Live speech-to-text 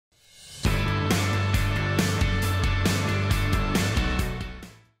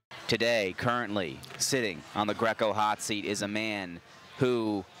Today, currently sitting on the Greco hot seat is a man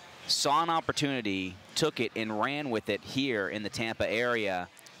who saw an opportunity, took it, and ran with it here in the Tampa area.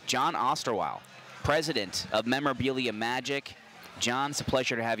 John Osterweil, president of Memorabilia Magic. John, it's a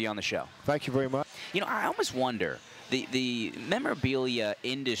pleasure to have you on the show. Thank you very much. You know, I almost wonder, the memorabilia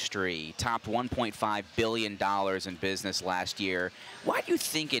industry topped $1.5 billion in business last year. Why do you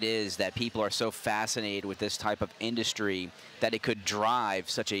think it is that people are so fascinated with this type of industry that it could drive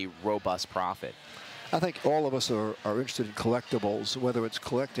such a robust profit? I think all of us are interested in collectibles, whether it's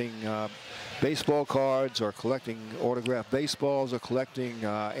collecting baseball cards or collecting autographed baseballs or collecting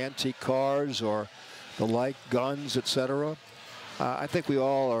antique cars or the like, guns, etc. I think we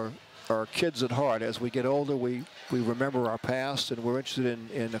all are kids at heart. As we get older, we remember our past, and we're interested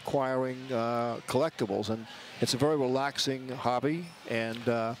in acquiring collectibles. And it's a very relaxing hobby, and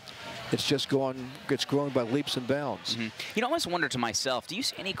it's growing by leaps and bounds. Mm-hmm. You know, I always wonder to myself, do you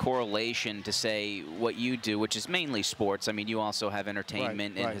see any correlation to, say, what you do, which is mainly sports? I mean, you also have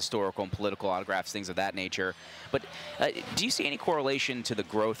entertainment and historical and political autographs, things of that nature. But do you see any correlation to the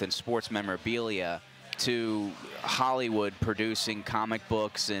growth in sports memorabilia to Hollywood producing comic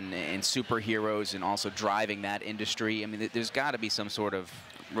books and superheroes and also driving that industry? I mean, there's got to be some sort of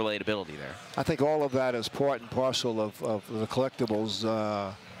relatability there. I think all of that is part and parcel of the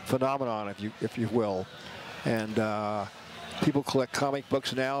collectibles phenomenon, if you will. And people collect comic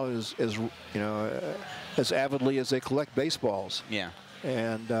books now as avidly as they collect baseballs. Yeah.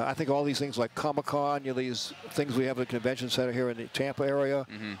 And I think all these things like Comic-Con, these things we have at the convention center here in the Tampa area,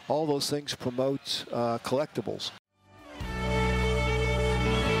 all those things promote collectibles.